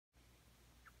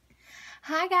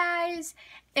Hi guys,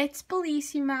 it's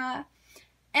Bellissima,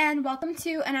 and welcome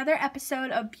to another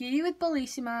episode of Beauty with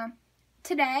Bellissima.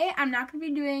 Today, I'm not going to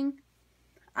be doing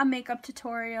a makeup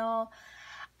tutorial.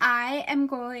 I am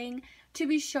going to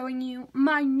be showing you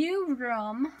my new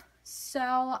room.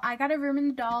 So, I got a room in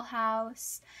the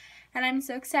dollhouse, and I'm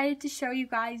so excited to show you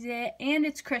guys it. And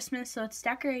it's Christmas, so it's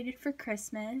decorated for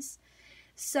Christmas.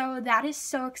 So, that is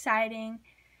so exciting,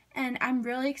 and I'm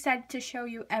really excited to show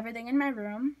you everything in my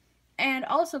room. And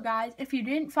also, guys, if you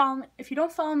don't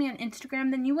follow me on Instagram,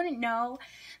 then you wouldn't know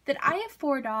that I have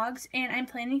 4 dogs and I'm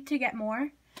planning to get more.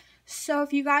 So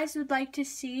if you guys would like to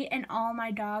see an all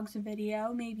my dogs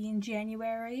video, maybe in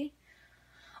January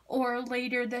or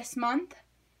later this month,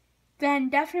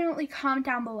 then definitely comment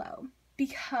down below,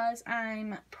 because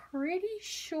I'm pretty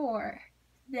sure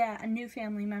that a new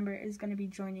family member is going to be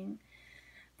joining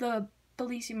the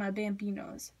Bellissima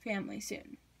Bambinos family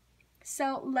soon.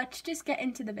 So let's just get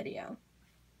into the video.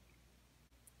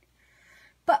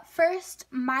 But first,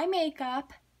 my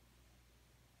makeup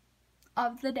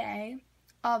of the day,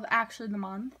 of actually the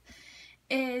month,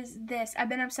 is this. I've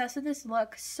been obsessed with this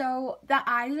look. So the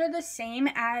eyes are the same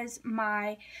as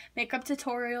my makeup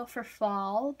tutorial for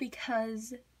fall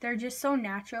because they're just so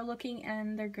natural looking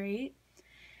and they're great.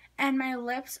 And my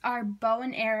lips are Bow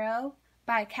and Arrow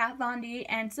by Kat Von D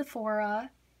and Sephora.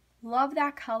 Love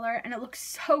that color, and it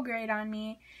looks so great on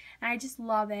me, and I just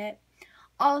love it.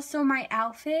 Also, my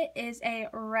outfit is a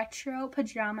retro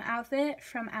pajama outfit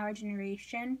from our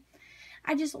generation.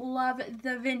 I just love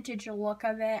the vintage look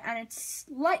of it, and it's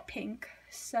light pink,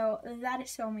 so that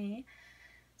is so me.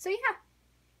 So yeah,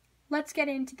 let's get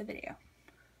into the video.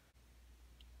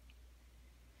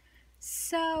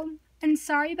 So, and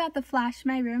sorry about the flash,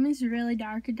 my room is really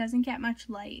dark, it doesn't get much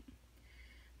light.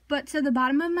 But so the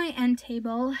bottom of my end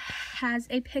table has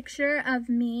a picture of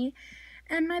me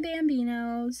and my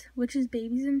Bambinos, which is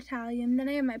babies in Italian. Then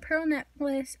I have my pearl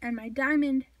necklace and my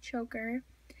diamond choker.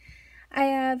 I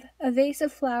have a vase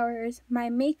of flowers, my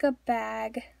makeup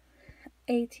bag,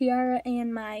 a tiara,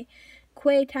 and my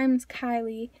Quay times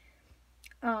Kylie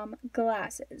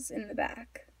glasses in the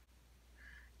back.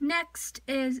 Next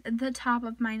is the top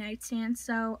of my nightstand.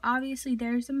 So obviously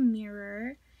there's a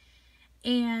mirror.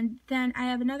 And then I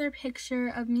have another picture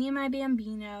of me and my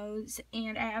Bambinos,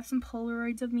 and I have some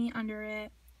Polaroids of me under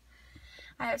it.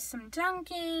 I have some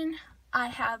Dunkin', I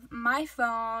have my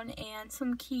phone and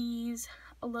some keys,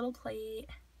 a little plate,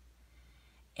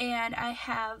 and I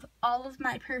have all of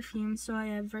my perfumes. So I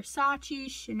have Versace,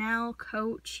 Chanel,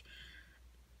 Coach,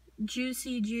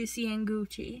 Juicy, and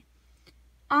Gucci.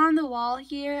 On the wall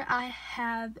here, I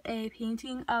have a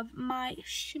painting of my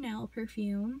Chanel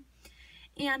perfume.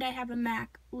 And I have a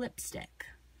MAC lipstick.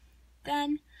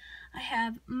 Then I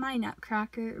have my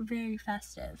nutcracker, very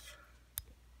festive.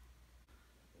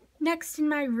 Next in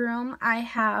my room, I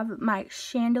have my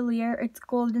chandelier. It's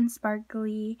golden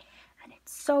sparkly, and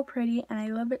it's so pretty, and I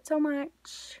love it so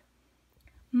much.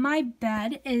 My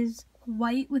bed is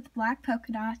white with black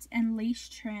polka dots and lace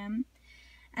trim,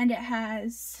 and it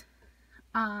has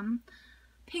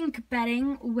pink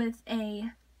bedding with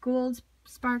a gold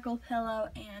sparkle pillow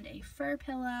and a fur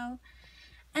pillow,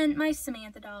 and my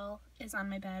Samantha doll is on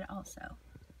my bed also,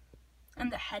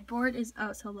 and the headboard is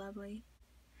oh so lovely.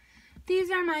 These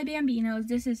are my Bambinos.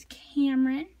 This is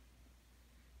Cameron,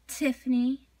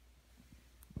 Tiffany,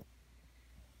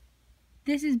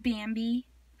 this is Bambi,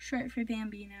 short for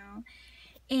Bambino,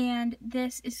 and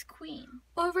this is Queen.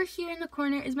 Over here in the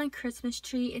corner is my Christmas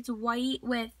tree. It's white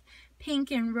with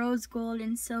pink and rose gold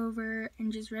and silver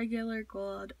and just regular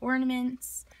gold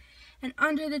ornaments. And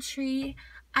under the tree,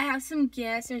 I have some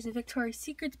gifts. There's a Victoria's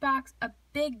Secret box, a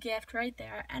big gift right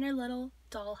there, and a little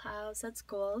dollhouse that's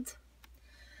gold.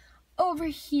 Over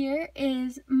here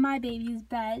is my baby's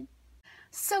bed.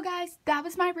 So guys, that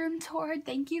was my room tour.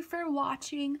 Thank you for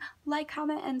watching. Like,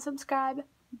 comment, and subscribe.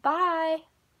 Bye!